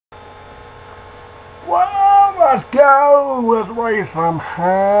Well, let's go. Let's raise some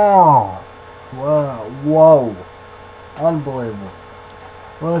hell. Wow, whoa. Unbelievable.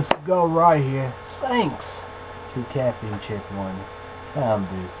 Let's go right here. Thanks to Caffeine Chick 1. Time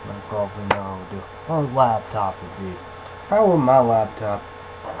boost. My girlfriend know what to do. Her laptop would be. How would my laptop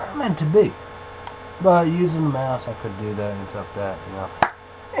meant to be? But using the mouse, I could do that and stuff that, you know.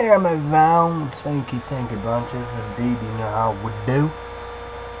 Yeah, I'm around. Thank you bunches. Indeed, you know how I would do.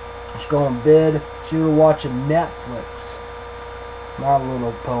 Just go in bed. She was watching Netflix. My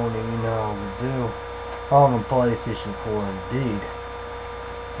Little Pony, you know how I would do. On the PlayStation 4, indeed.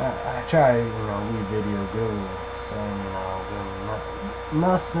 I try, you know, we video Google, saying, you know,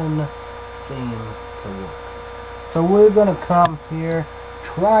 nothing seemed to work. So we're gonna come here,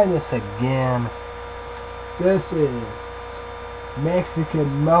 try this again. This is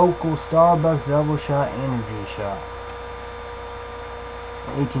Mexican local StarBucks DoubeShot energy shot.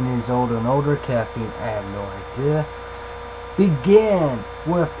 18 years old and older, caffeine, I have no idea. Begin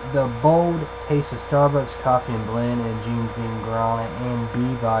with the bold taste of Starbucks coffee and blend and ginseng, guarana, and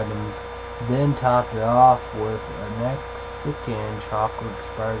B vitamins. Then top it off with a Mexican chocolate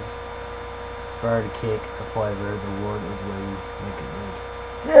inspired cake. The flavor, the word is where you make it live.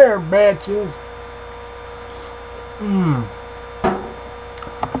 Here, bitches.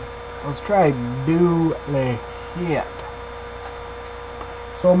 Let's try DoubeShot.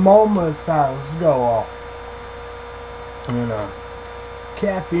 So moment of silence. Let's go off. You know,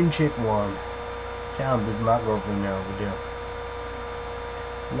 Caffeine Chick 1. Challenge my girlfriend now we do.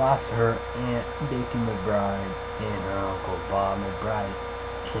 Lost her Aunt Becky McBride and her Uncle Bob McBride.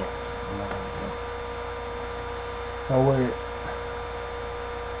 Cancer.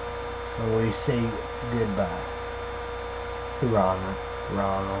 We say goodbye to Ronald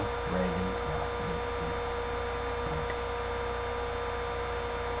Reagan's wife.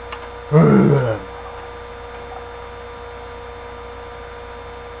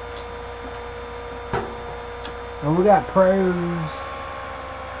 And we got prayers,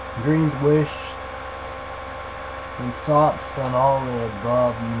 dreams, wish, and thoughts on all the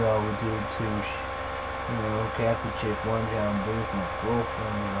above, you know, we do too. You know, Catholic Chick 1 down booth, my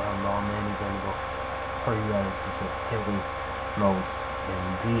girlfriend, you know, I'm all many gonna go periodics and some heavy modes,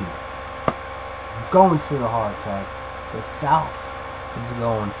 indeed. Going through a hard time. The South is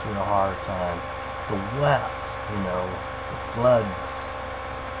going through a hard time. The West, you know, the floods.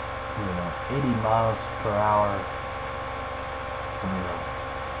 You know, 80 miles per hour.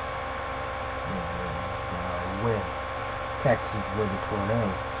 Wind. Texas with the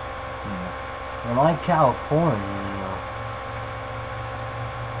tornadoes. You know, and like California, you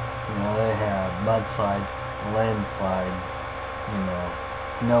know, they have mudslides, landslides, you know,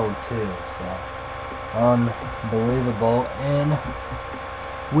 snow too. So unbelievable. And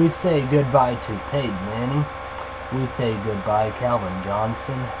we say goodbye to Peyton Manning. We say goodbye, Calvin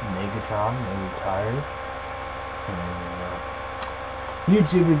Johnson, Megatron, they retired.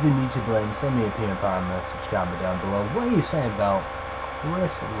 YouTubers and YouTube Blame, send me a PM message, comment down below. What do you say about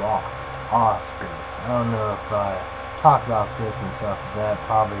Chris Rock Oscars? I don't know if I talk about this and stuff like that,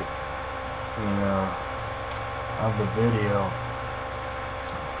 probably, you know, of the video.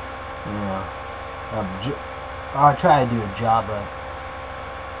 You know, I'll try to do a job at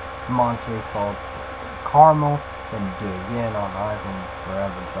Monster Salt Caramel. Gonna do it again on iPhone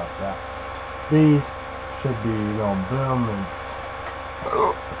forever and stuff like that. These should be on boom. It's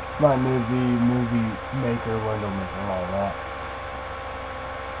my movie maker, window maker, and all that.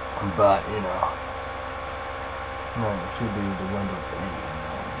 But you know, no, it should be the Windows 8.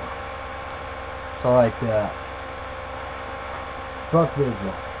 So like that. Fuck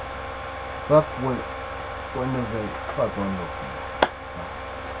Vista. Fuck with Windows 8. Fuck Windows 8.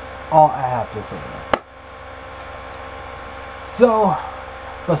 All I have to say now. So,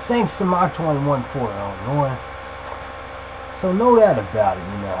 but thanks to my 21 for Illinois. So no doubt about it,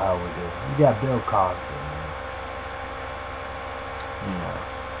 you know how we do. You got Bill Cosby, you know,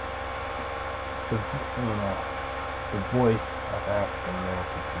 the voice of African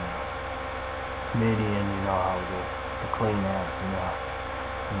Americans, you know, comedian, you know how we do, the clean act, you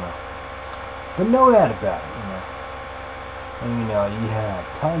know. But no doubt about it, you know. And you know, you have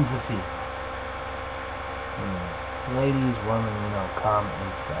tons of females, you know. Ladies, women, you know, come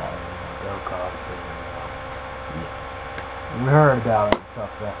inside, you know, Bill Cosby, you know. Yeah. We heard about it and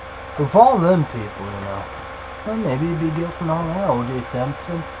stuff like that. With all them people, you know, well, maybe it'd be guilt from all that. O.J.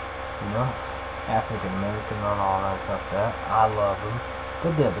 Simpson, you know, African American and all that stuff like that. I love him.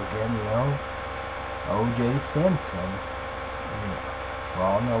 But then again, you know, O.J. Simpson, you know, we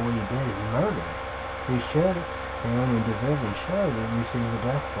all know what he did. He murdered. He should The only deserving show that receives a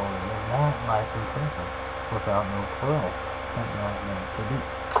death penalty and not life in prison without no parole. But not meant to be.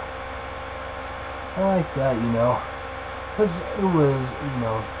 I like that, you know, because it was, you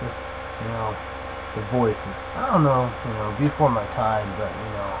know, just, you know, the voices. I don't know, you know, before my time, but,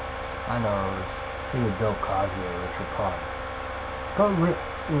 you know, I know it was either Bill Cosby or Richard Pryor. But,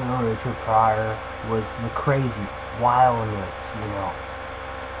 you know, Richard Pryor was the crazy wildness, you know,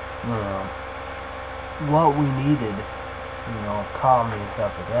 what we needed, you know, comedy and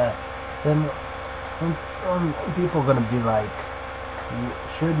stuff like that. Then, people are gonna be like,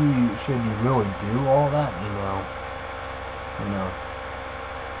 should you really do all that, you know,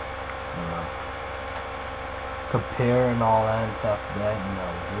 compare and all that and stuff like that, you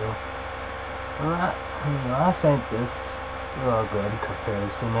know, I think this is a good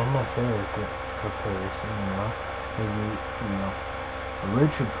comparison and a fair comparison, you know. You know,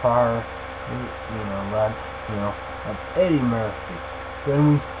 Richard Pryor, you know, led, you know, of Eddie Murphy. Then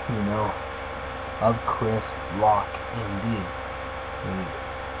we, you know, of Chris Rock, indeed.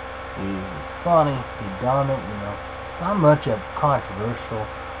 He was funny, he done it, you know. Not much of controversial,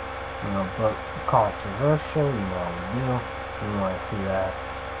 you know, but controversial, you know, we do. We want to see that,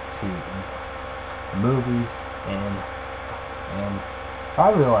 see the movies, and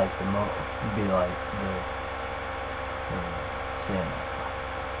probably like be like the,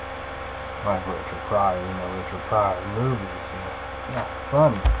 like Richard Pryor, you know, Richard Pryor movies, you know, not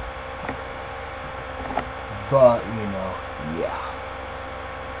funny. But, you know, yeah.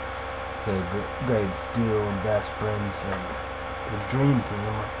 The greatest duo and best friends and the dream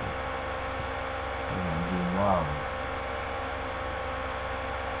team. And Dean Long.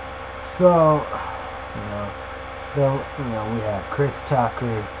 So, you know, then, you know, we have Chris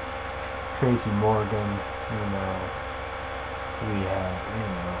Tucker, Tracy Morgan, you know, we have, you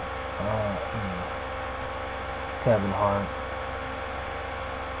know, Kevin Hart.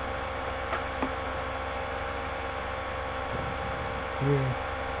 Here.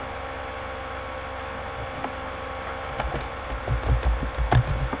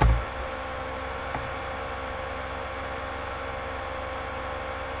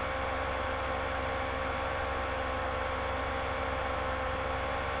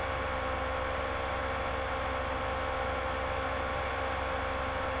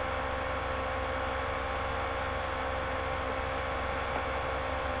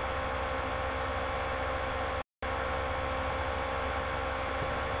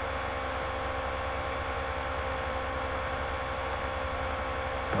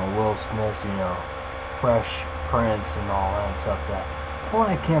 Will Smith, you know, Fresh Prince and all that stuff. That I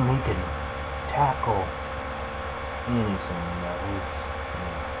like him. He can tackle anything. You know, he's, you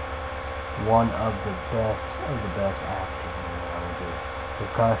know, one of the best actors. You know, the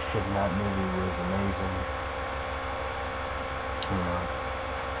percussion in that movie was amazing. You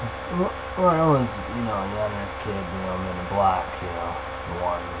know, when I was, you know, a younger kid, you know, Men in Black, you know, the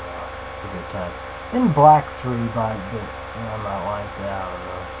one, you know, a good time. In Black 3 might be, you know, I might like that. I don't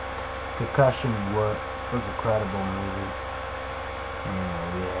know. Concussion was a credible movie. You know,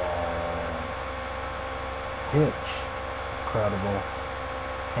 we had Hitch, incredible.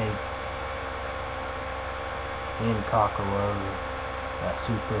 Hey, Hancock alone, that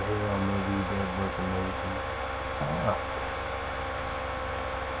superhero movie he did was amazing. So yeah.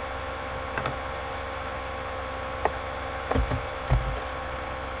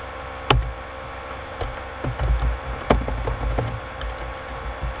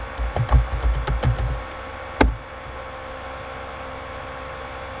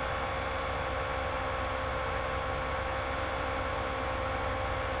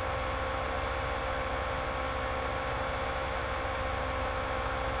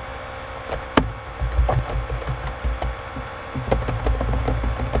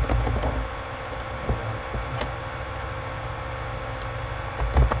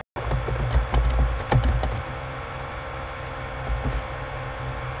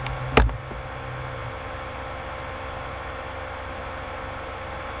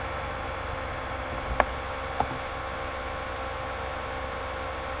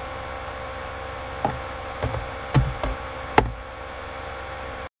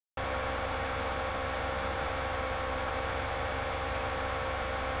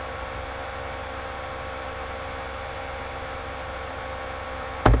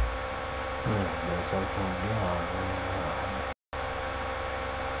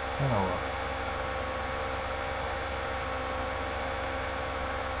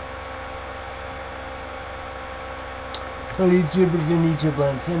 So YouTubers and YouTube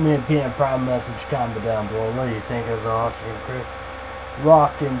land, send me a PM Prime message, comment down below. What do you think of the Oscar and Chris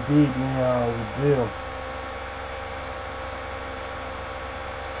Rock? Indeed, you know, the deal.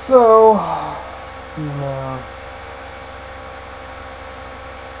 So, you know,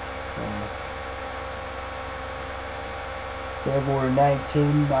 February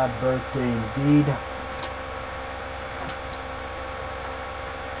 19th, my birthday indeed.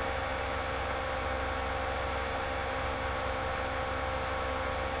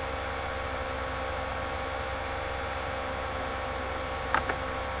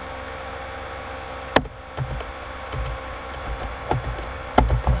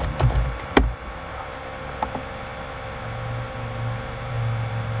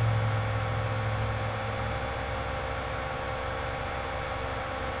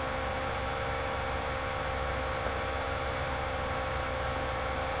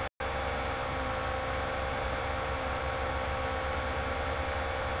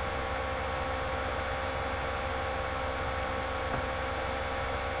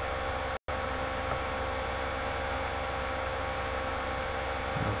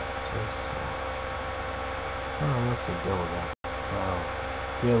 What's the deal with that?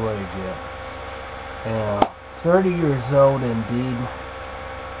 Good wage yet. Yeah, 30 years old indeed.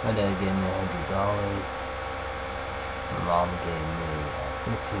 My dad gave me $100. My mom gave me a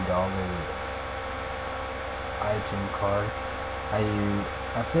 $15 iTunes card. I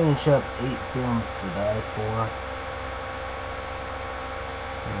finished up 8 films to die for.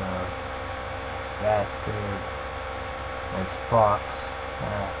 Bastard. It's Fox.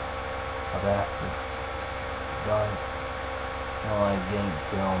 I've after. Dark. I like game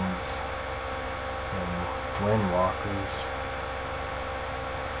films and Windwalkers.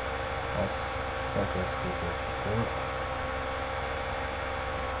 That's stupid.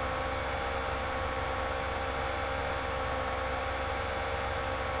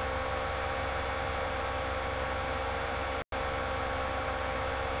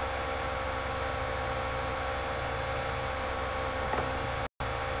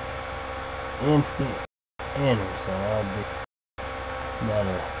 Instant Anderson, that'd be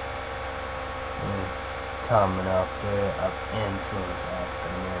another comment up there of influence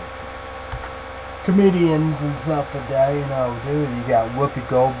African American comedians and stuff like that. You know, dude, you got Whoopi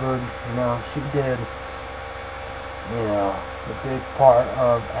Goldberg. You know, she did, you know, a big part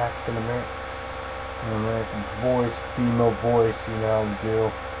of African American voice, female voice. You know,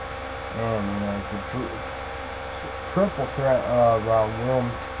 do, and you know the triple threat of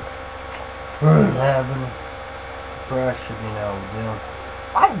women having depression, you know, doing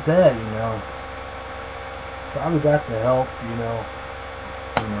it's like that, you know. Probably got the help, you know,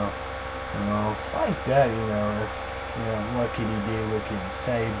 it's like that, you know. If, you know, what can he do? What can he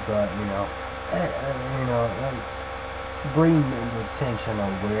say? But you know, that's bringing the attention,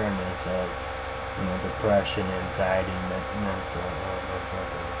 awareness of, you know, depression, anxiety, mental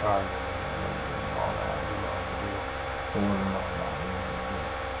retarded, and all that, you know, and all that.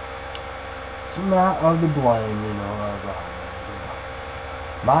 It's not of the blame, you know,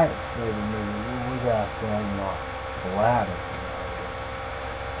 my favorite movie, we got, you know, Bladder,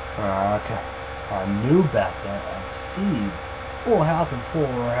 you know, okay, I knew about that, Steve, Full House and Full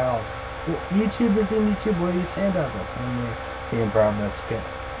House, YouTubers in YouTube, what do you say about this? Being proud,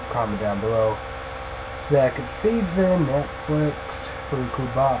 comment down below. Second season, Netflix, pretty cool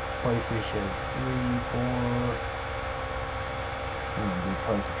box, PlayStation 3, 4,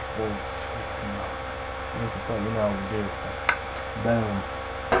 PlayStation 4, you know, we do, so. Boom.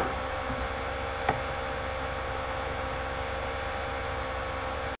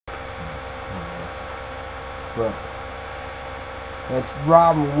 But it's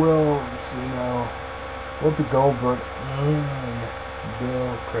Robin Williams, you know, Whoopi Goldberg, and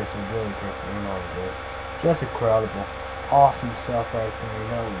Billy Crystal, you know, dude. Just incredible, awesome stuff right there, you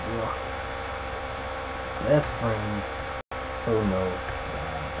know, dude. Best friends, who knows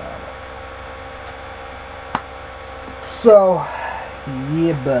about it. So,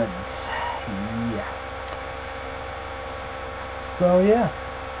 yeah, buds, yeah. So, yeah.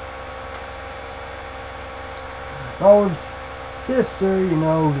 My older sister, you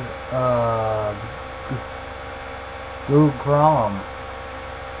know, Google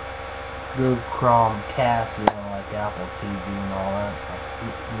Cast, you know, like Apple TV and all that, like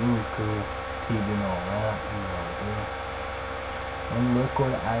Google TV and all that, you know, dude. And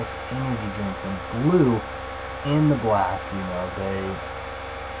Liquid Ice Energy Drink, and Blue in the Black, you know, they,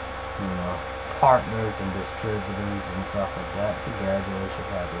 you know, partners and distributors and stuff like that. Congratulations,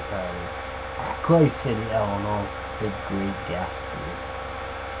 happy party. Clay City, Illinois. Big great Gaspers.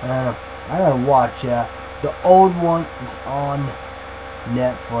 And I gotta watch that. The old one is on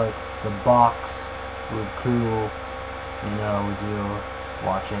Netflix. The box was cool. You know, we do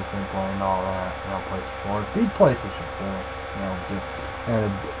watch Instant Play and all that. You know, PlayStation 4. Beat PlayStation 4. You know, we do.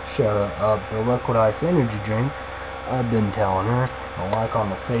 and shout out the Liquid Ice energy drink. I've been telling her, like on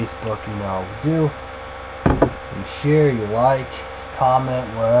the Facebook, you know, do. You share, you like, comment,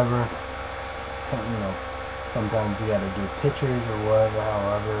 whatever. You know, sometimes you gotta do pictures or whatever,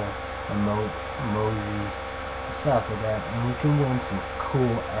 however, emojis, stuff like that, and you can win some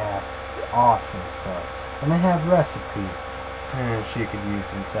cool ass, awesome stuff. And they have recipes, and she could use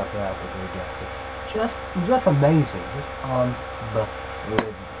and stuff like that to guess it. Just amazing, just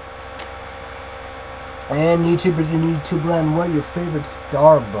unbelievable. And YouTubers in YouTube land, what are your favorite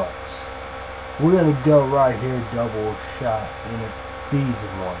StarBucks? We're gonna go right here, DoubeShot in these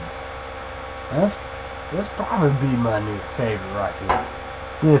ones. That's probably be my new favorite right here.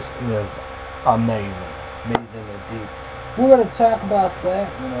 This is amazing, amazing indeed. We're gonna talk about that,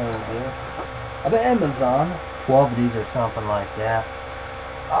 you know, of Amazon. 12 of these or something like that.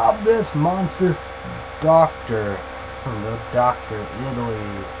 Of this monster doctor, the Doctor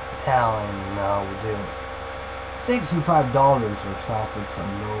Italy, Italian, you know, we do $65 or something, so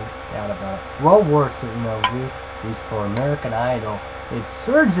no doubt about it. Well worth it, you know, these for American Idol. It's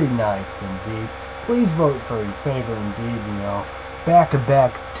Thursday nights indeed. Please vote for your favorite indeed, you know.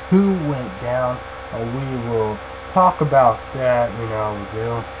 Back-to-back 2 went down. We will talk about that, you know, we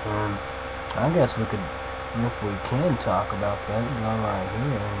do. And I guess we could, if we can talk about that, go right here,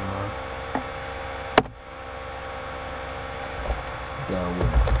 you know. Go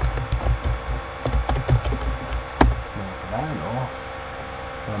with I don't know.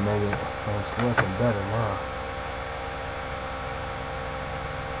 Well, maybe it's working better now.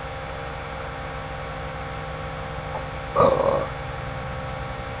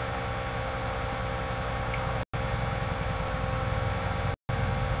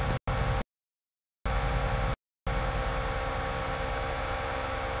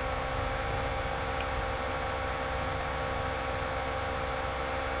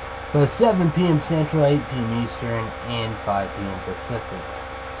 But 7 p.m. Central, 8 p.m. Eastern, and 5 p.m. Pacific.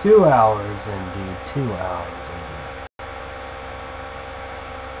 2 hours indeed. 2 hours indeed.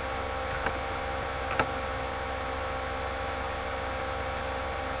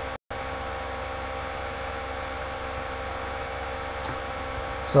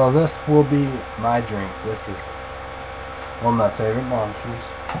 So this will be my drink. This is one of my favorite monsters.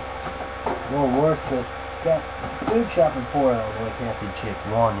 Well worth it. Got food shopping for it, like Happy Chick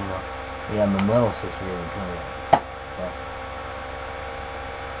 1, you know. We have the middle sister here to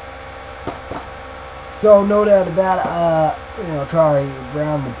so no doubt about it, you know, Charlie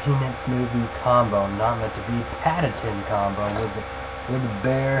Brown the Peanuts movie combo, not meant to be Paddington combo with the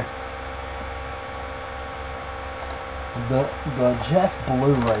bear. But just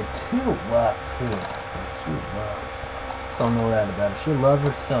blue right, 2 left too. So 2 left. So no doubt about it. She loves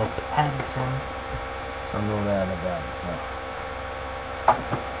herself Paddington. I know that about it, so.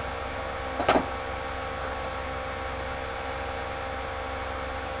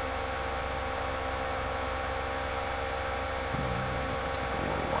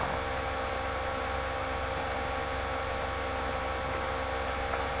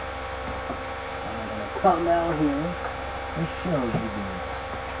 I'm gonna come down here and show you this.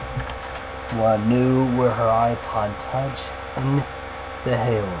 What new with her iPod Touch and the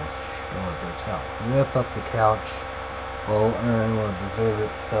Halos. Rip up the couch. Well, Aaron will deserve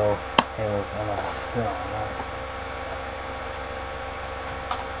it, so Halos on a film, right?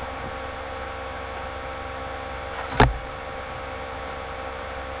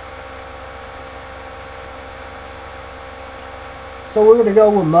 So we're gonna go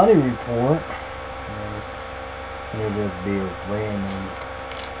with Money Report. It'll just be a random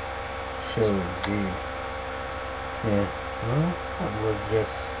show indeed. Yeah, well, that was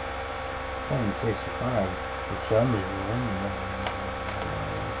just 165 for some reason.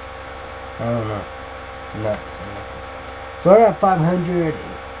 I don't know. Nuts. So I got $538.96.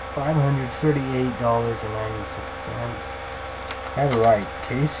 I had to write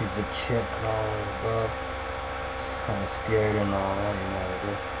Casey's a chick and all that above. Kind of scared and all that, you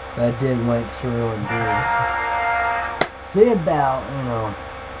know. That did went through and did. See about, you know,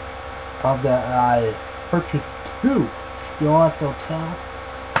 of that I purchased 2. You also tell.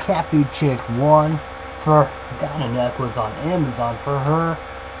 Happy Chick 1 for got a necklace on Amazon for her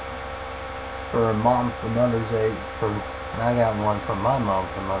mom for Mother's Day, and I got one for my mom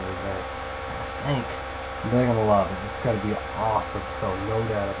for Mother's Day. I think they're gonna love it. It's gonna be awesome, so no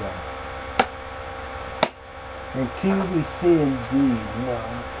doubt about it. And QVC indeed, you know.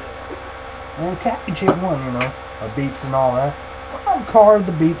 And Happy Chick 1, you know, Beats and all that. I'm part of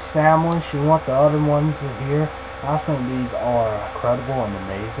the Beats family. She want the other ones to hear. I think these are incredible and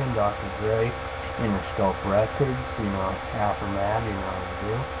amazing. Dr. Dre Interscope Records, you know, Aftermath, you know what to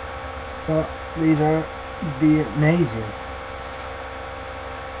do. So these are be amazing.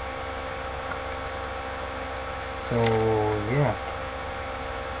 So yeah.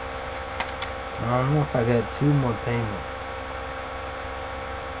 I don't know if I got 2 more payments.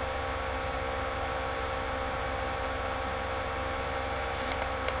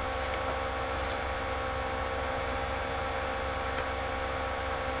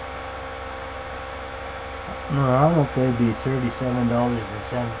 No, I don't think it'd be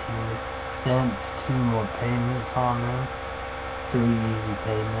 $37.17. 2 more payments on them. 3 easy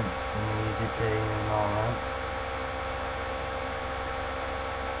payments and easy pay and all that.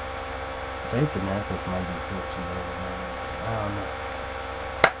 I think the necklace might be $14. I don't know.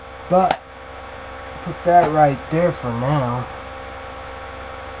 But put that right there for now.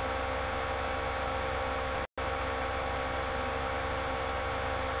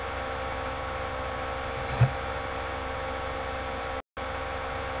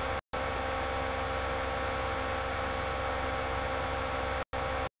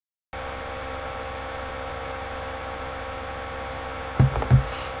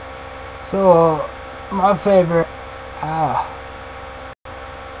 So, my favorite,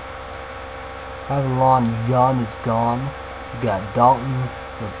 Avalon Young is gone. You got Dalton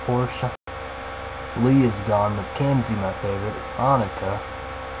with Porsche. Lee is gone. Mackenzie, my favorite. Sonica.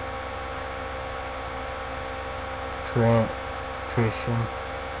 Trent. Christian. 1,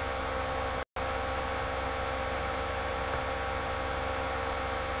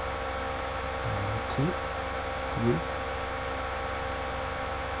 2, 3.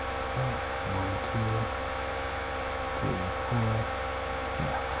 1, 2, 3, 4.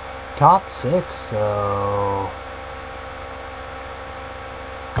 Yeah. Top 6, so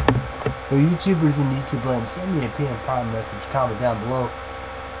for YouTubers and YouTube land, send me a PM Prime message, comment down below.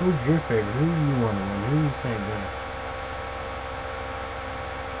 Who's your favorite? Who do you want to win? Who do you think winner?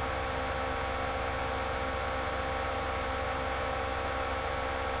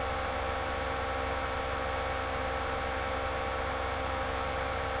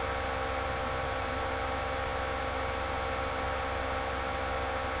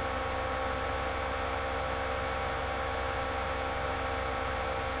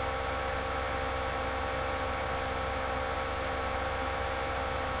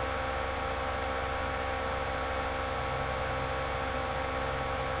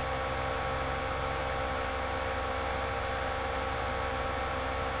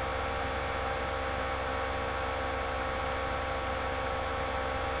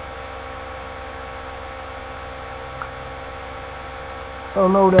 So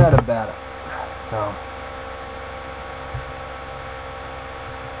no doubt about it. So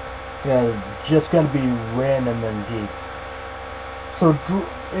yeah, it's just gonna be random and deep. So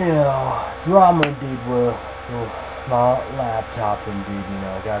you know, drama deep with my laptop indeed. You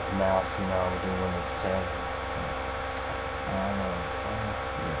know, I got the mouse. You know, I'm doing Windows 10. Yeah.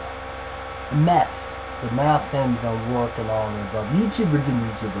 A mess. The mouse ends on working on it. But YouTubers and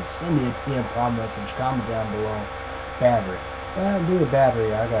YouTubers, send me a PM Prime message. Comment down below. Battery. Well, do a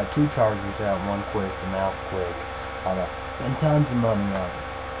battery. I got 2 chargers out, 1 quick, the mouse quick. I got spend tons of money on it.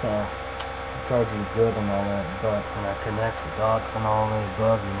 So the charger is good and all that, but when I connect the dots and all that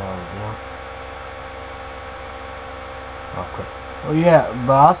above, you know what to do. Okay. Well, yeah,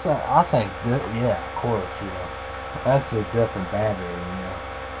 but I think that, yeah, of course, you know, that's a different battery, you know,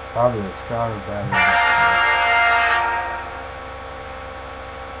 probably a stronger battery.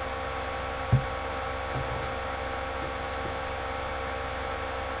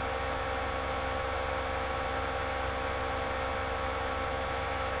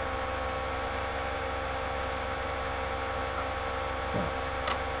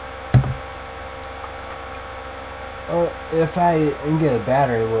 Well, if I can get a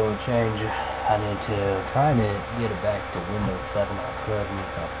battery, will change. I need to try to get it back to Windows 7. I could and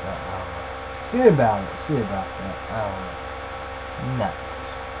stuff like that. I don't know. See about it. See about that. I don't know. Nuts.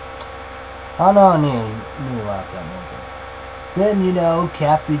 I know I need a new laptop maker. Then, you know,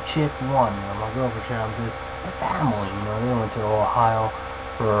 Cafe Chick 1. You know, my girlfriend shared with her family. You know, they went to Ohio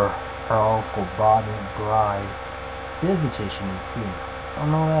for her Uncle Bobby bride visitation and food. So I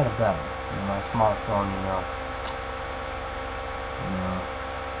know that about it. You know, my smartphone, you know. You know,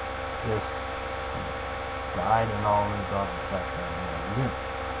 just died and all the above and stuff like that. You know,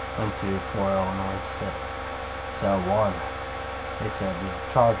 went to 4 Illinois, cell 1. They said, you know,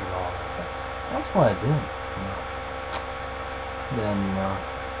 charging all that stuff. That's what I did, you know. Then, you know,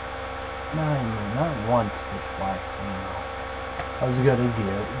 not once, but twice, you know. I was gonna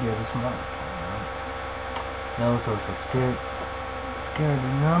get a smartphone, you know. No social security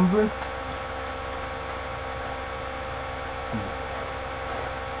number.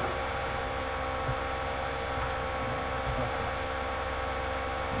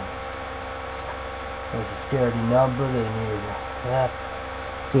 Social Security number. They needed that.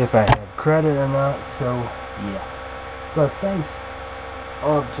 See if I have credit or not. So yeah. But thanks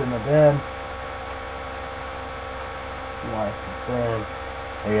up to my dad, wife, and friend.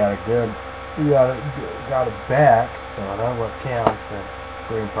 They got got it back. So that's what counts. And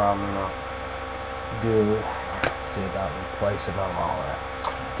green problem, do see about replacing all that.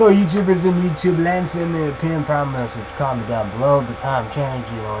 So YouTubers in YouTube land, send me a pin, prime message, comment down below. The time change,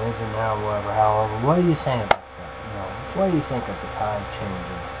 is and now, whatever, however. What do you think about that? What do you think of the time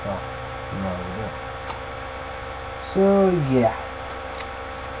changing? So yeah.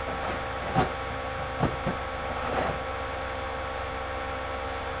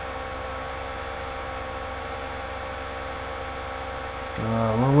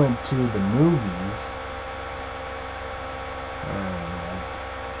 We went to the movies.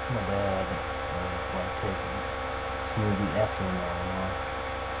 My dad was taking this movie after now.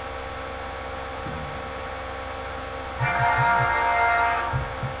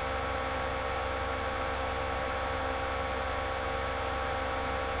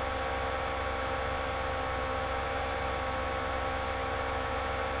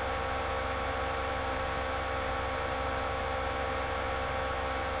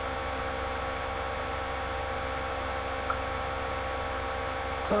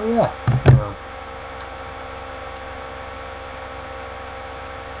 So yeah.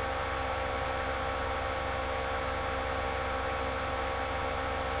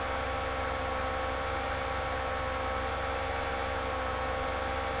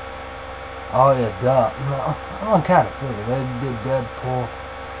 Oh yeah, duh. I kind of figured they did Deadpool.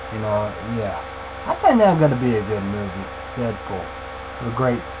 Yeah. I think that's gonna be a good movie, Deadpool. A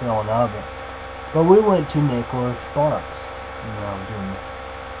great feeling of it. But we went to Nicholas Sparks. Doing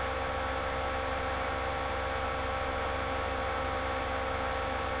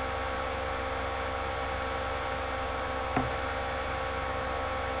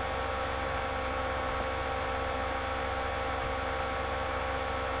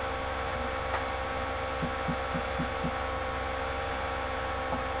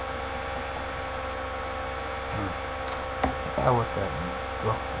what that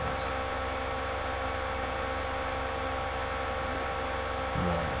book is.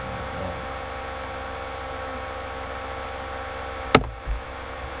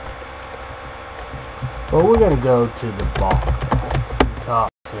 Well, we're gonna go to the box office. Top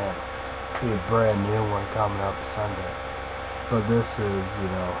 10. Be a brand new one coming up Sunday. But this is,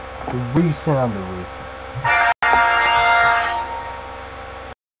 the recent on the recent.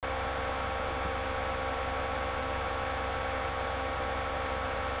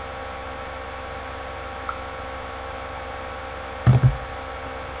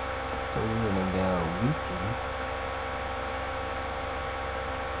 So we're gonna go weekend.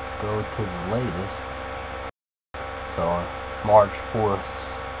 Go to the latest. So March 4th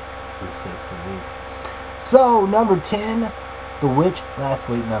through 6th of the week. So number 10, The Witch last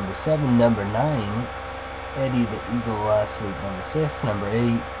week. Number 7, number 9, Eddie the Eagle last week. Number 6, number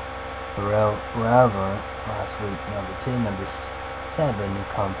 8, Reverend last week. Number 10, number 7,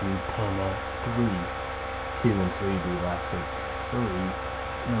 Kung Fu Panda 3, 2 and 3D last week. 3,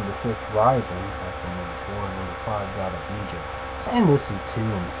 number 6, Rising last week. Number 4, number 5, God of Egypt. And this is 2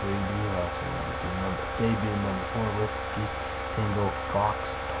 and 3D last week. Number 2, debut number 4, Whiskey Bingo Fox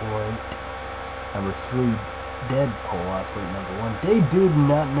Toy. Number 3, Deadpool last week. Number 1, debuted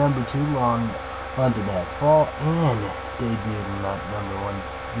not number 2, London Has Fall, and debuted not number 1,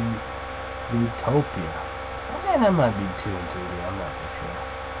 Zootopia. I think that might be 2 and 3D. I'm not for sure.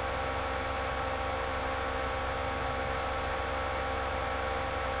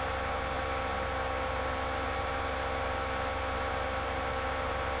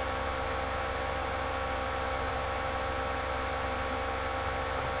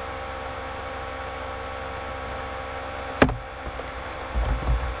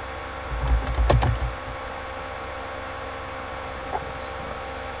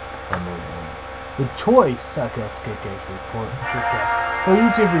 The choice, I guess, KK's report. For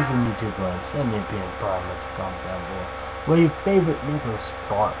YouTubers and YouTube lands, send me a PM promise, comment down below. What are your favorite Nicholas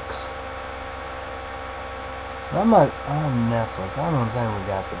Sparks? On Netflix, I don't think we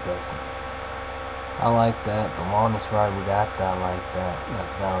got the best one. I like that. The Longest Ride, we got that. I like that.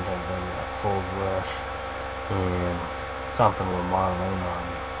 That's Valentine's Day. We got Full Rush. And something with Marlene on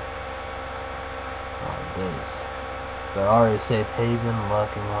this. But already Safe Haven,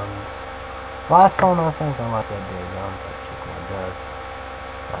 Lucky Ones. Last one, I think I like that Day Young. That chick one does.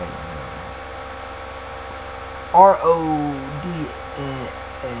 RODNATE.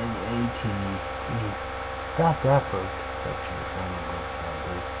 Got that for that chick.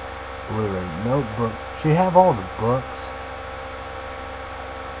 Blu-ray notebook. She have all the books.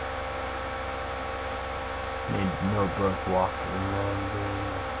 Need notebook, walk in London.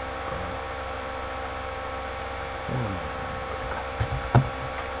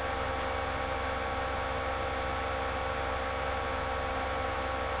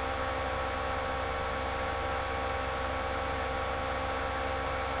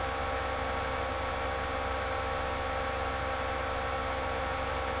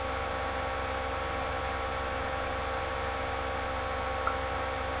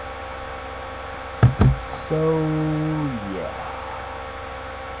 So, yeah.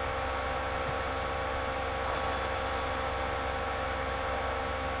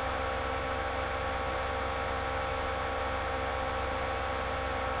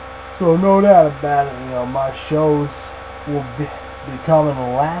 So no doubt about it, my shows will be coming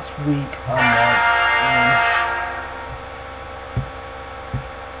last week of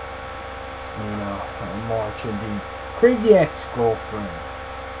March, indeed. Crazy Ex-Girlfriend.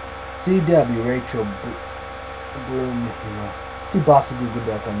 CW, Rachel Bloom, possibly go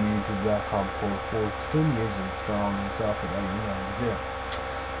back on YouTube.com for 10 years and strong and self and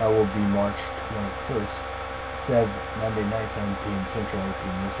that will be March 21st. Monday night, 7 p.m. Central, 8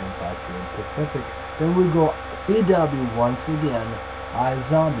 p.m. Eastern, 5 p.m. Pacific. Then we go CW once again.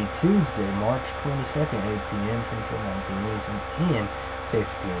 iZombie Tuesday, March 22nd, 8 p.m. Central, 9 p.m. Eastern, and 6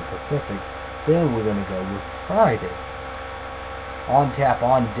 p.m. Pacific. Then we're gonna go with Friday. On Tap,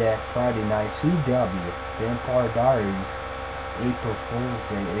 On Deck, Friday night, CW, Vampire Diaries, April Fool's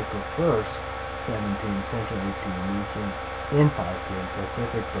Day, April 1st, 7 p.m. Central, 8 p.m. Eastern, and 5 p.m.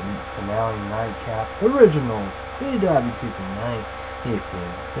 Pacific, the finale nightcap, Originals, CW Tuesday night, 8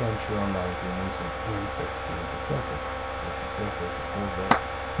 p.m. Central, 9 p.m. Eastern, and 6 p.m. Pacific.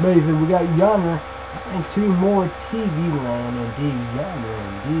 Amazing, we got Yonder, I think 2 more TV Land, indeed, Yonder,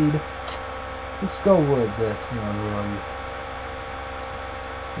 indeed. Let's go with this,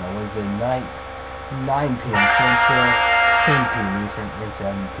 Wednesday night, 9 p.m. Central, 10 p.m. Eastern, and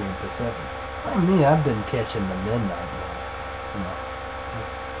 7 p.m. Pacific. I've been catching the midnight one.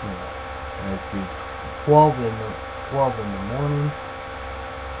 It'd be 12 in the morning,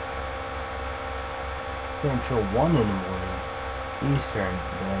 Central, 1 in the morning, Eastern,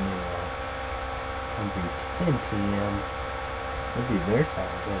 then it'd be 10 p.m. It'd be their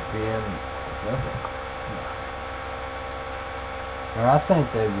time, 10 p.m. Pacific. Or I think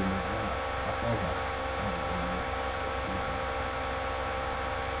they would. I think that's.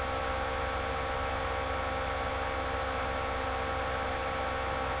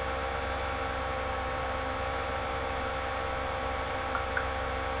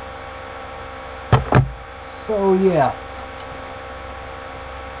 So yeah.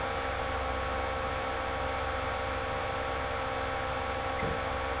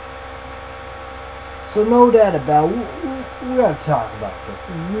 So no doubt about it, we got to talk about this.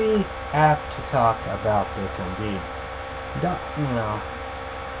 We have to talk about this indeed.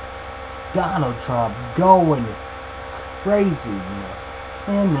 Donald Trump going crazy,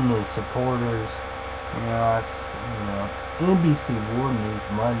 him and his supporters. NBC World News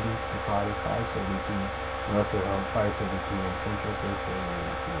Mondays to Friday, 5:30 p.m. Lesser Hope, 5:30 p.m. Central, 6:30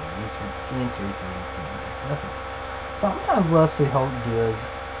 p.m. Eastern, and 3:30 p.m. Pacific. Sometimes Leslie Hope does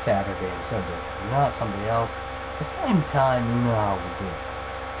Saturday and Sunday, not somebody else. At the same time, how we do.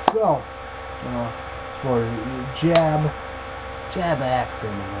 So, for jab African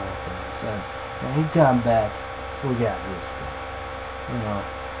Americans. So, when he come back, we got this guy.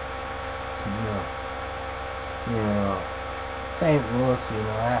 St. Louis,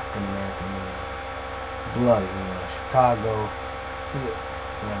 African American, bloody, Chicago,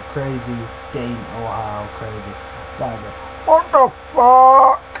 crazy, Dayton, Ohio, crazy, what the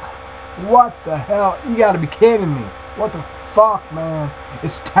fuck? What the hell? You gotta be kidding me. What the fuck, man?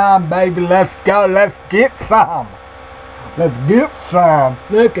 It's time, baby. Let's go. Let's get some. Let's get some.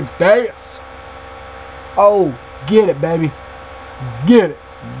 Look at this. Oh, get it, baby. Get it.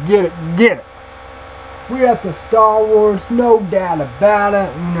 Get it. Get it. We at the Star Wars. No doubt about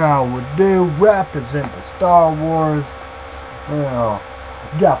it. We do represent the Star Wars. We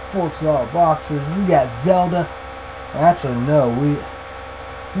got full-star boxers. We got Zelda. Actually, no.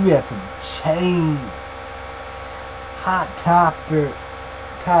 We got some chain, hot topic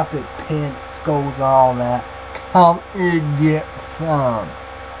pins, skulls, all that. Come and get some.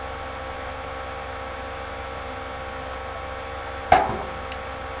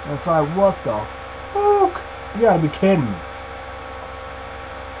 It's like, what the fuck? You gotta be kidding me.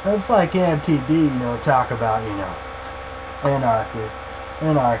 It's like MTD, talk about,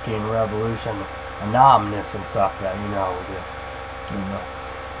 anarchy and revolution, anonymous and stuff that,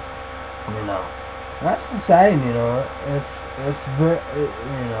 You know, that's the saying. You know, it's very,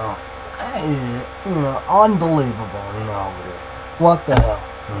 unbelievable. You know, what the hell?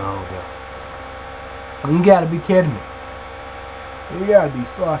 You know, you gotta be kidding me. You gotta be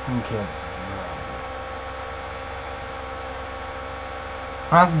fucking kidding me.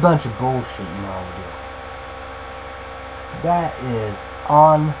 That's a bunch of bullshit, you know. That is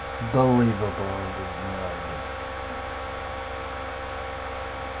unbelievable, indeed,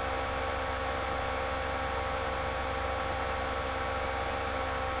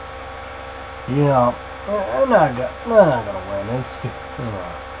 you know. You know, they're not gonna win. It's, you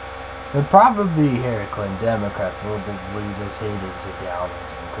know, they'll probably be here, Clinton Democrats, a little bit leaders, haters, and doubters,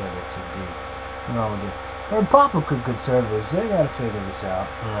 and critics, indeed. You know, the Republican conservatives, they gotta figure this out.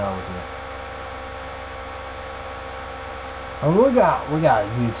 You know, and we got a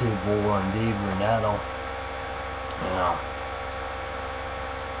YouTube war, indeed, Ronaldo. You know,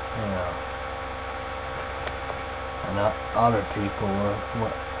 and other people were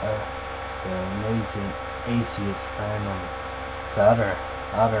the amazing atheist friend and this other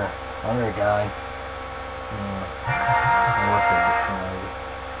guy,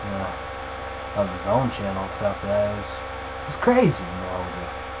 of his own channel and stuff. That it's crazy, you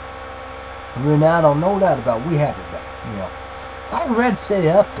know. Ronaldo, no doubt about it, we have it back, you know. It's like a Red State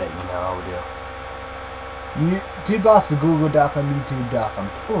update, you know. DoubeShot, the Google.com, YouTube.com,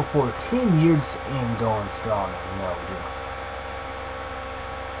 14 years in going strong, you know.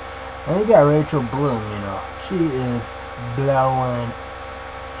 And you got Rachel Bloom, you know. She is blowing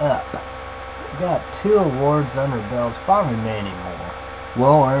up. Got 2 awards under her belts, probably many more.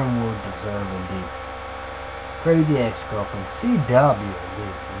 Well earned, will deserve, indeed. Crazy ex-girlfriend, CW,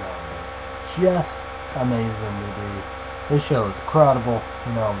 indeed, you know. Just amazing, indeed. This show is incredible,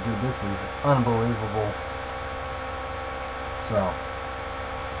 you know, dude, this is unbelievable. So,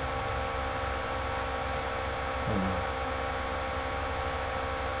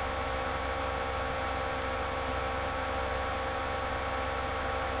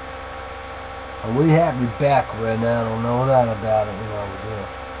 and we have you back right now, no doubt about it, you know,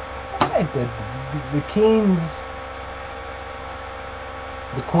 I think the kings,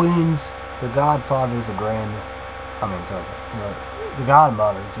 the queens, the godfathers, the the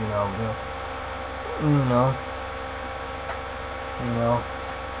godmothers, you know,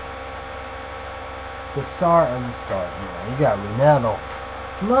 the star of the star, you know, you got Ronaldo,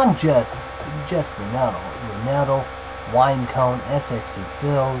 not just Ronaldo, Winecone, SXC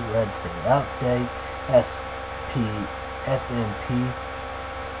Phil, Red State Update, SMP,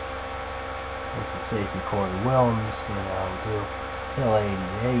 Safety Corey Williams, you know, Hill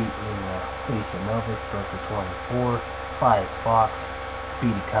 88, you know, Lisa Novus, Burger 24, Sias Fox,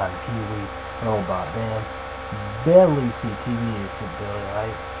 Speedy Con Kiwi, Robot Bam, Billy CTV, is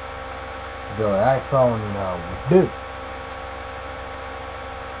Billy iPhone, you know, dude.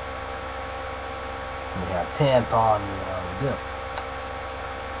 We have Tampon, you know, dude.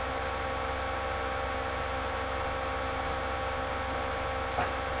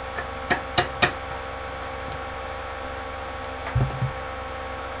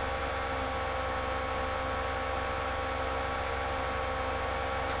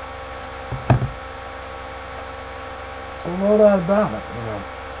 So no doubt about it, you know.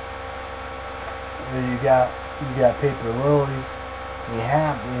 You got paper lilies. You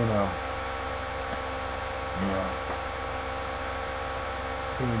have,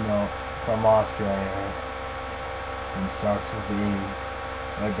 from Australia, and starts with the E.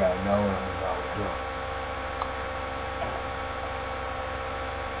 That guy knows what he's doing.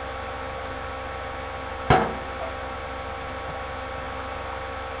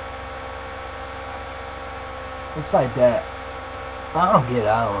 It's like that. I don't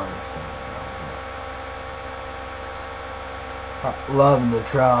understand. Loving the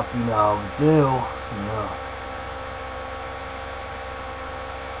Trump,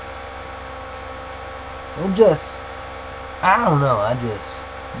 It just, I don't know, I just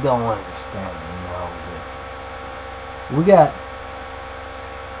don't understand, We got,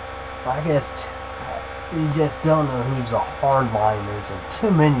 I guess, you just don't know who's the hardliners, and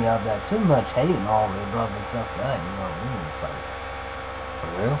too many of that, too much hate and all the above and stuff like that, it's like, for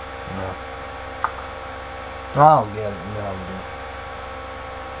real, I don't get it,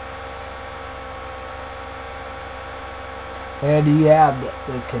 And you have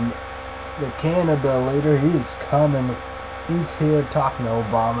the Canada leader, he's coming, he's here talking to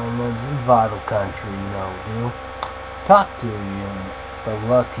Obama in this vital country, talk to the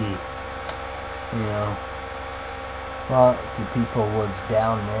lucky, lucky people was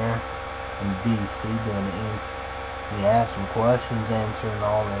down there in D.C. doing He asked some questions, answering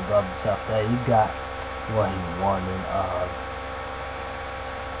all the above stuff. That he got what he wanted.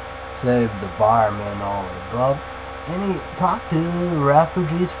 Saved the environment and all the above. And he talked to the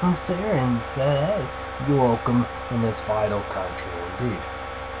refugees from Syria and said, hey, you're welcome in this vital country indeed.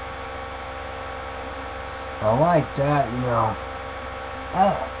 I like that, you know.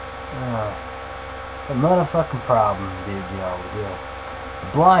 It's a motherfucking problem, dude, you know, we do. A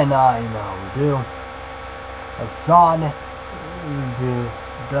blind eye, you know, we do. Assad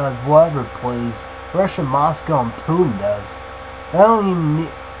does whatever please. Russia, Moscow, and Putin does. They don't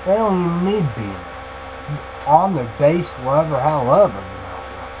even need being on their base, wherever, however, you know.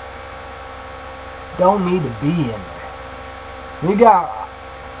 Don't need to be in there. We got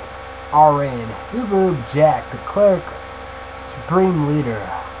Iran, Jack, the cleric, supreme leader,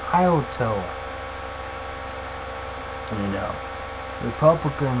 Hayato, you know,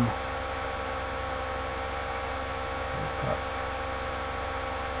 Republican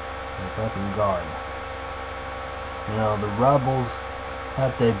Guard. You know, the rebels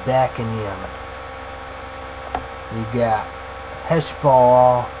out there back in Yemen. You got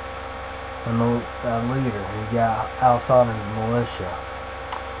Hezbollah and the leader. You got Al-Assad and the militia.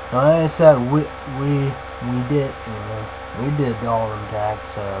 Now, like I said, we did, you know, we did all them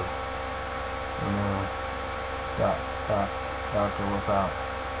attacks of, you know, Doctor Without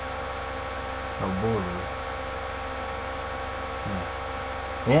No Borders.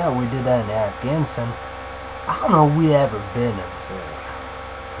 Yeah, we did that in Afghanistan. I don't know if we ever been in Syria.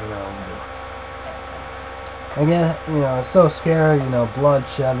 You know, I guess, you know, it's so scary, you know,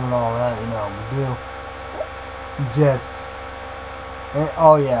 bloodshed and all that, you know, we do just,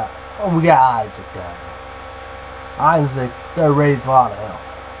 oh yeah, oh, we got Isaac down there. Isaac, they raised a lot of hell.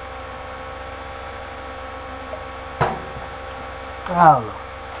 I don't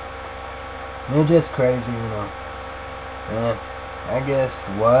know. It's just crazy, you know. Yeah, I guess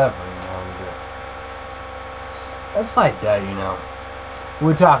whatever, you know. It's like that, you know.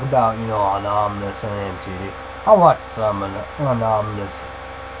 We talk about, you know, anonymous and MTD. I watch some anonymous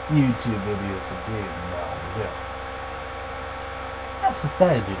YouTube videos of dude, you know, we do. That's the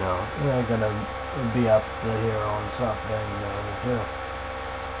sad, you know. They're gonna be up here on something, you know, we do.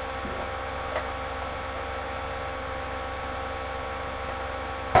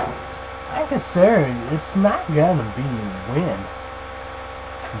 I consider it's not gonna be win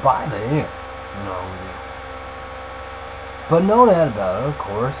by the ear, you know. But know that about it, of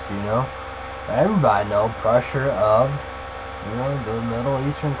course, you know. Everybody know pressure of, you know, the Middle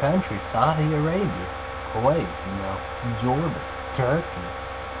Eastern countries, Saudi Arabia, Kuwait, you know, Jordan, Turkey,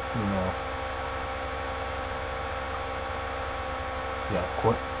 you know. Yeah,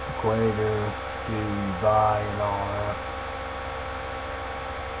 Equator, Dubai, and all that.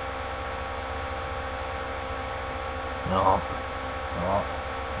 No.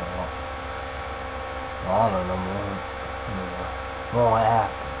 I don't know, man. Won't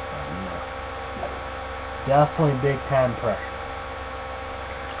happen. You know. Definitely big time pressure.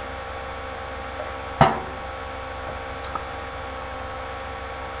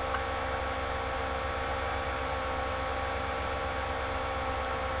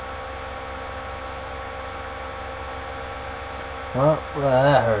 Well,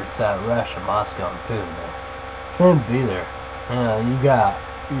 that hurts that Russia, Moscow, and Putin, man. Shouldn't be there. You know, you got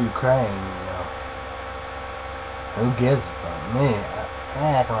Ukraine, you know. Who gives a fuck? Me, I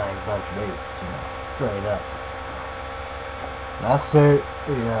act like a bunch of idiots, you know, straight up. That's their,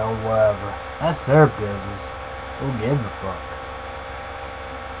 you know, whatever. That's their business. Who gives a fuck?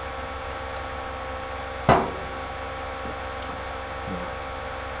 Yeah.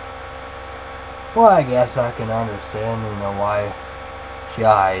 Well, I guess I can understand, you know, why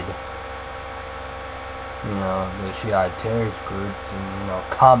Shiite, you know, the Shiite terrorist groups and, you know,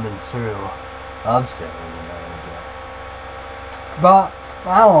 coming through upset, you know. But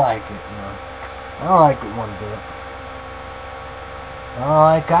I don't like it, you know. I don't like it one bit. I don't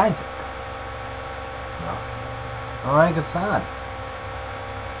like Isaac. No. I don't like Assad.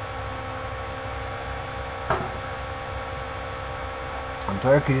 And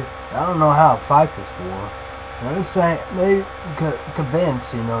Turkey, I don't know how to fight this war. They're saying they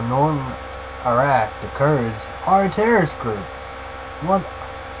convinced, you know, northern Iraq, the Kurds, are a terrorist group. What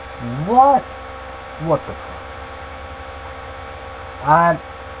the fuck?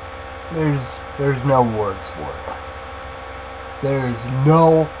 There's no words for it. There's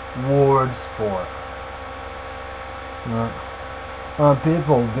no words for it.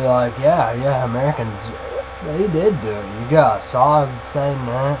 People will be like, yeah, Americans, they did do it. You got Assad saying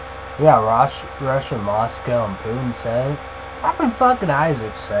that. You got Russia, Moscow, and Putin saying it. How can fucking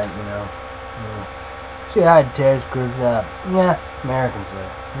Isaac say it, you know? She had terrorist groups up. Yeah, Americans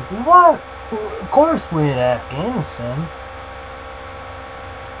there. Like, what? Of course we in Afghanistan.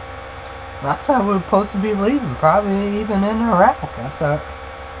 I thought we were supposed to be leaving, probably even in Iraq. I thought,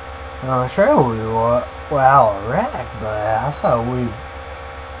 I'm sure we were, well, Iraq, but I thought we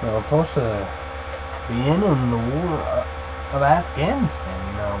were supposed to be in the war of Afghanistan,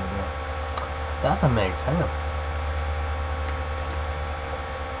 you know. That doesn't make sense.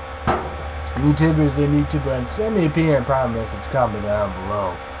 YouTubers and YouTubers, send me a PM prime message, comment down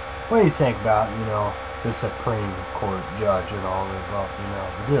below. What do you think about, you know, the Supreme Court judge and all this stuff, you know,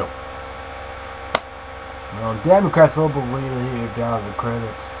 the deal? You know, Democrats, liberal leader here down to the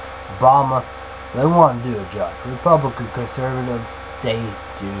critics. Obama, they want to do a judge. Republican, conservative, they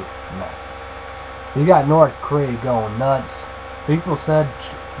do not. You got North Korea going nuts. People said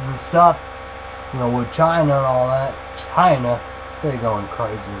the stuff, you know, with China and all that, China, they're going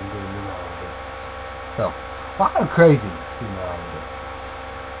crazy and doing, you know. So, a lot of craziness, you know.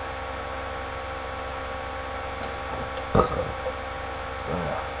 So,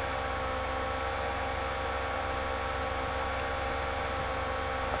 yeah.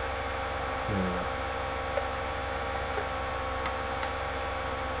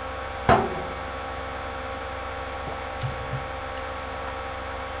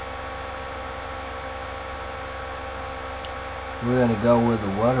 We're going to go with the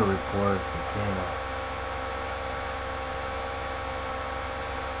weather report if we can.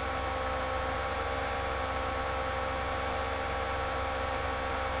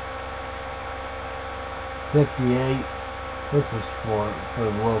 .58. This is for the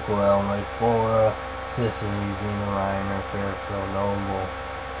local Illinois, Florida, Sicily, Xena, Reiner, Fairfield, Noble,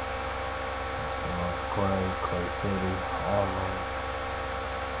 North Clay City, Almond,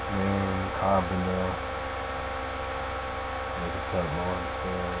 Marion, Carbondale. We can put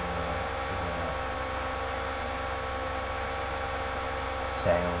Lawrenceville,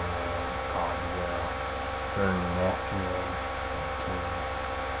 Salem, Carbondale, Vernon, Effingham,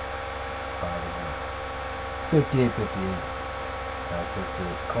 58, 58,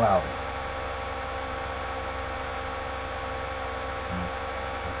 58, cloudy.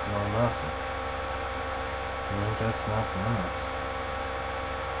 That's no nothing. That's nothing else.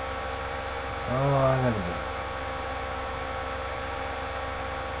 That's all I gotta do.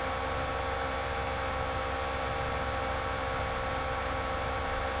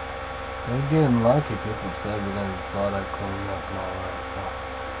 They're getting lucky. People said we're gonna thought I'd clean up and all that stuff.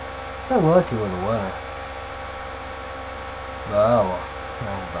 They're lucky with the weather. Oh, well,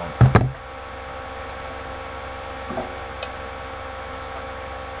 never mind.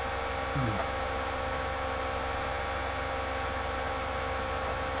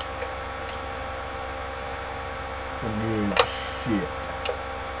 Some weird shit.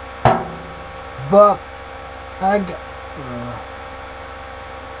 But I got.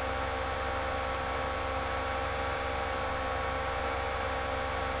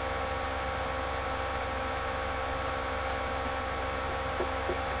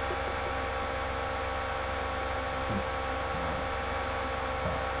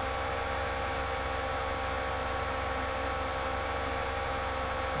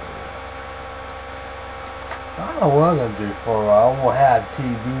 I don't know what I'm going to do for a while. I won't have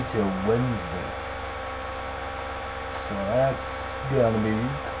TV till Wednesday. So that's going to be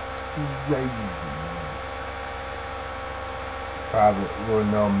crazy. Probably we'll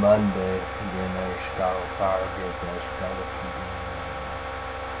know Monday. Again, there's Chicago Fire. Get that Chicago PD.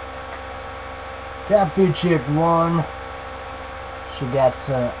 Catfish Chick 1. She got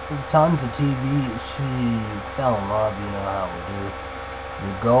tons of TV. She fell in love, you know how we do.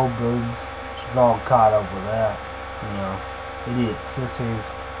 The Goldbergs. She's all caught up with that, you know. Idiot Sisters.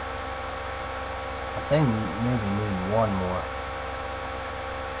 I think maybe need one more.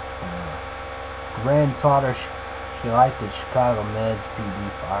 Grandfather, she liked the Chicago Meds, PD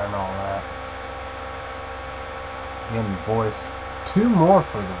Fire and all that. Again, Voice. 2 more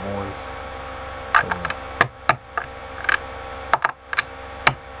for the Voice.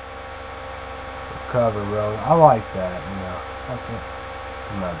 Cover Road. I like that, you know. That's it.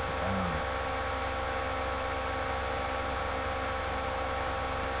 I don't know.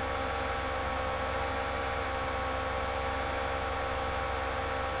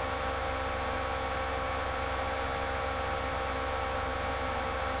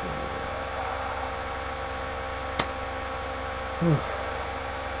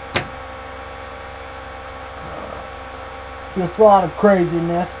 There's a lot of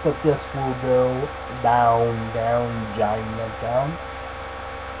craziness, but this will go down, Chinatown.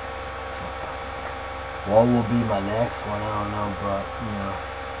 What will be my next one? I don't know, but, you know,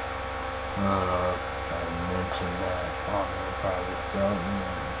 I don't know if I than that on there probably, so you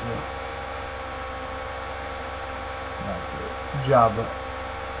know do. Like the Java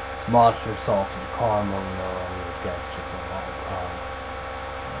Monster Salted Caramel, you know, I just got chicken on.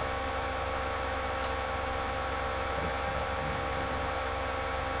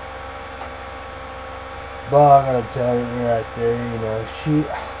 But I'm gonna tell you right there, you know,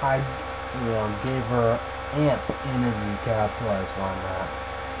 I gave her amp energy capitalized on that.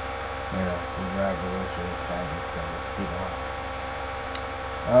 You know, congratulations,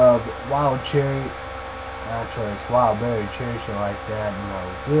 wild cherry, actually it's wild berry cherry, shit like that, you know,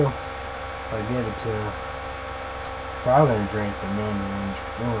 do. If I give it to her, probably gonna drink the main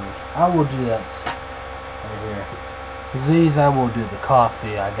orange. I will do that right here. Because these, I will do the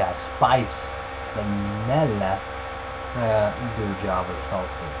coffee. I got spice, vanilla, do Java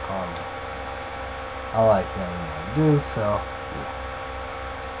salted caramel. I like that when I do, so yeah.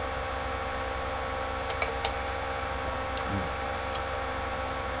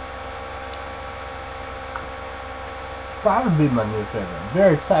 Probably be my new favorite. I'm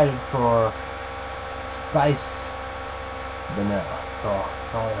very excited for spice vanilla. So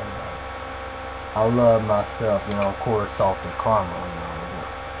all that about it. I love myself, you know, of course, salted caramel, you know.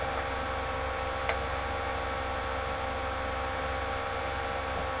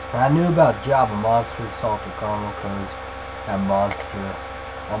 I knew about Java Monster Salted Caramel because I have Monster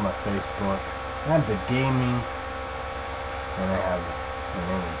on my Facebook. I have the gaming, and I have the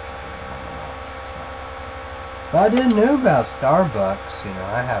name. But I didn't know about StarBucks, you know,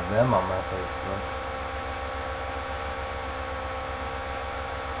 I have them on my Facebook.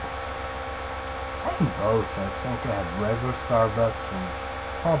 I think both. I think I have regular Starbucks and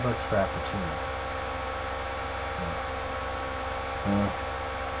StarBucks Frappuccino. Yeah.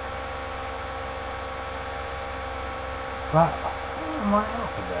 But I might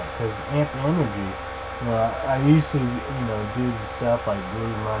help with that because amp energy. You know, I used to, you know, do the stuff like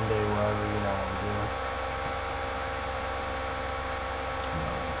Blue Monday, whatever, you know, I'm doing.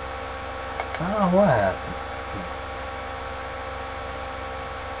 I don't know what happened.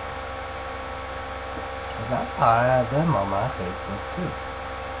 Cause that's how I had them on my Facebook too.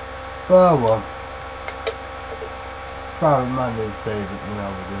 But well, probably my new favorite, you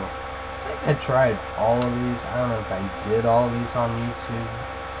know, we do. I tried all of these. I don't know if I did all of these on YouTube.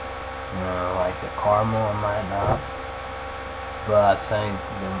 You know, like the caramel, I might not. But I think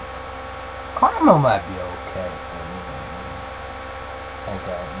the caramel might be okay. But, you know, I think I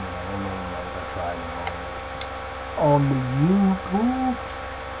tried all of these on the YouTubes.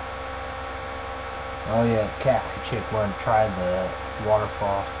 Oh yeah, Cafe Chick wanted to try the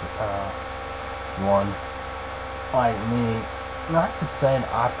waterfall one. Like me. Not to say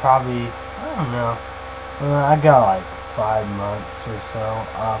I probably, I don't know, I got like 5 months or so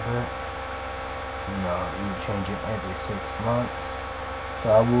of it. You know, you change it every 6 months. So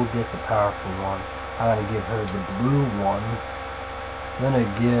I will get the powerful one. I'm going to give her the blue one. Then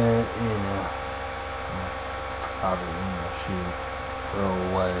again, you know, probably, you know, she throw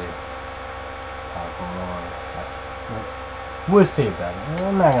away powerful one. We'll see about it.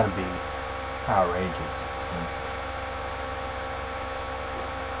 I'm not going to be outrageous expensive.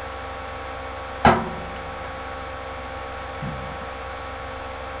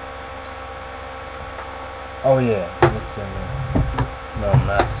 Oh yeah, it's in there. No,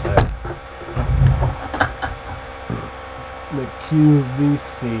 not there. The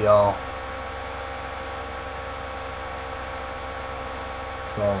QVC, y'all.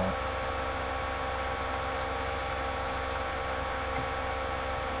 So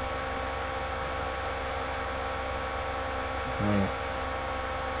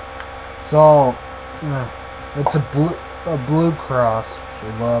so it's a blue cross. She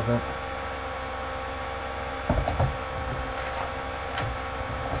love it.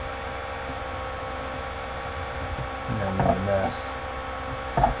 Mess.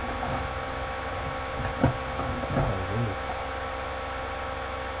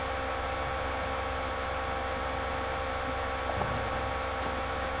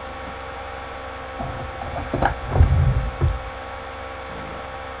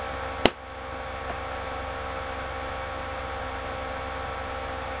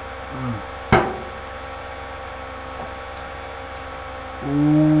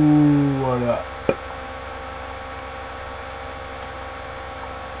 Ooh, what up?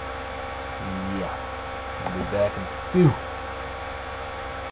 Yeah, I'll be back in a few.